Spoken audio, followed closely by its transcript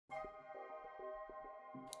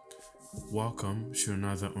Welcome to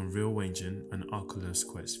another Unrealengine and Oculus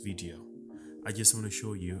Quest video. I just want to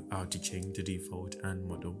show you how to change the default hand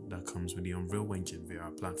model that comes with the Unrealengine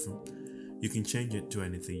VR platform. You can change it to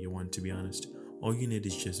anything you want, to be honest. All you need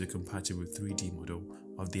is just a compatible 3D model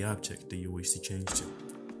of the object that you wish to change to.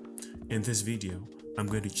 In this video, I'm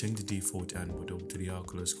going to change the default hand model to the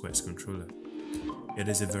Oculus Quest controller. It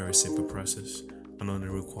is a very simple process and only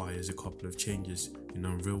requires a couple of changes in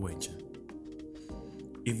Unrealengine.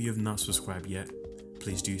 If you have not subscribed yet,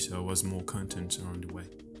 please do so as more content are on the way.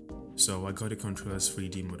 So I got the controller's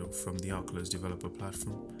 3D model from the Oculus developer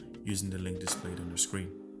platform using the link displayed on the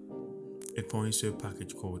screen. It points to a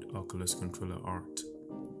package called Oculus Controller Art.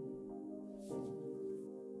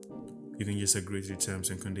 You can just agree to the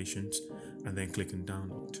terms and conditions and then click on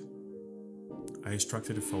download. I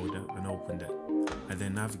extracted the folder and opened it. I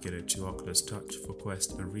then navigated to Oculus Touch for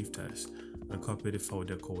Quest and Rift test and copied the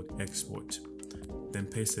folder called Export. Then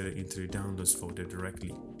pasted it into the downloads folder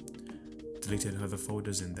directly. Deleted other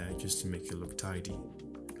folders in there just to make it look tidy.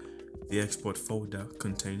 The export folder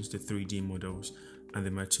contains the 3D models and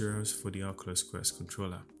the materials for the Oculus Quest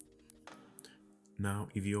controller. Now,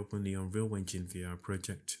 if you open the Unrealengine VR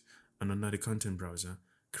project and under the content browser,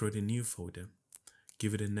 create a new folder,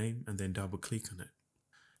 give it a name and then double click on it.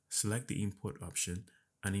 Select the import option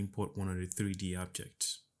and import one of the 3D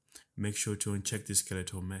objects. Make sure to uncheck the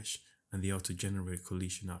skeletal mesh and the auto-generate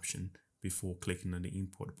collision option before clicking on the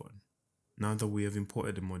import button. Now that we have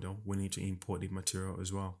imported the model, we need to import the material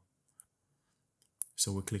as well.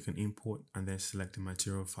 So we'll click on import and then select the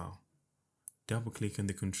material file. Double click on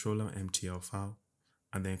the controller MTL file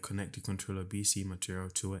and then connect the controller BC material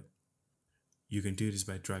to it. You can do this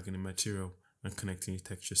by dragging the material and connecting the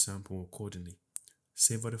texture sample accordingly.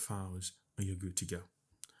 Save all the files and you're good to go.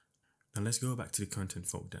 Now let's go back to the content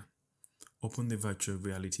folder. Open the Virtual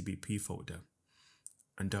Reality BP folder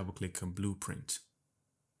and double click on Blueprint.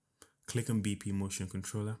 Click on BP Motion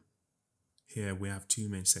Controller. Here we have two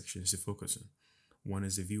main sections to focus on. One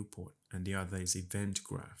is the viewport and the other is event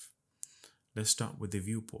graph. Let's start with the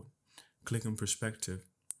viewport. Click on Perspective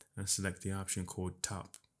and select the option called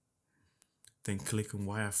Top. Then click on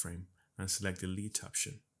Wireframe and select the Lead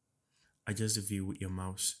option. Adjust the view with your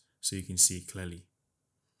mouse so you can see it clearly.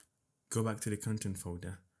 Go back to the content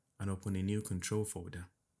folder and open a new control folder.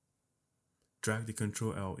 Drag the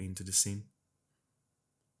Ctrl L into the scene.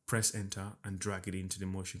 Press enter and drag it into the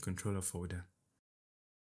motion controller folder.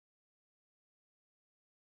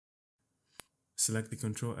 Select the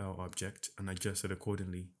Ctrl L object and adjust it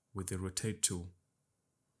accordingly with the rotate tool.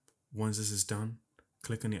 Once this is done,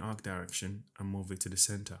 click on the arc direction and move it to the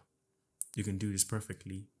center. You can do this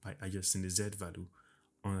perfectly by adjusting the Z value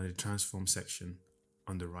under the transform section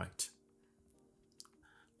on the right.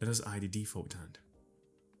 Let us hide the default hand.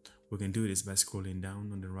 We can do this by scrolling down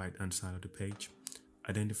on the right hand side of the page,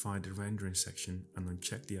 identify the rendering section and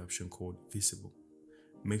uncheck the option called Visible.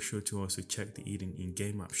 Make sure to also check the Hidden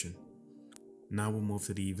in-game option. Now we'll move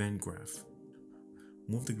to the event graph.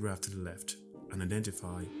 Move the graph to the left and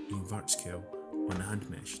identify Invert Scale on the hand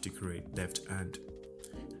mesh to create left hand.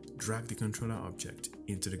 Drag the controller object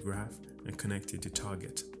into the graph and connect it to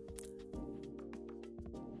target.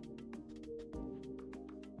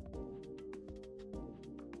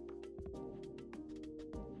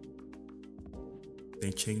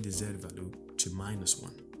 Then change the Z value to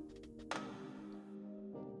 -1.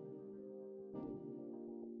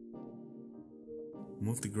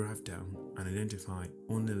 Move the graph down and identify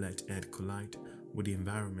only let head collide with the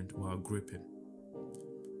environment while gripping.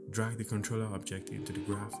 Drag the controller object into the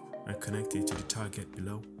graph and connect it to the target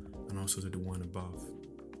below and also to the one above.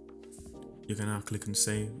 You can now click on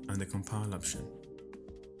Save and the Compile option.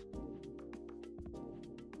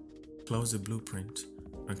 Close the blueprint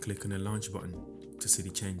and click on the Launch button to see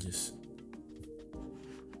the changes.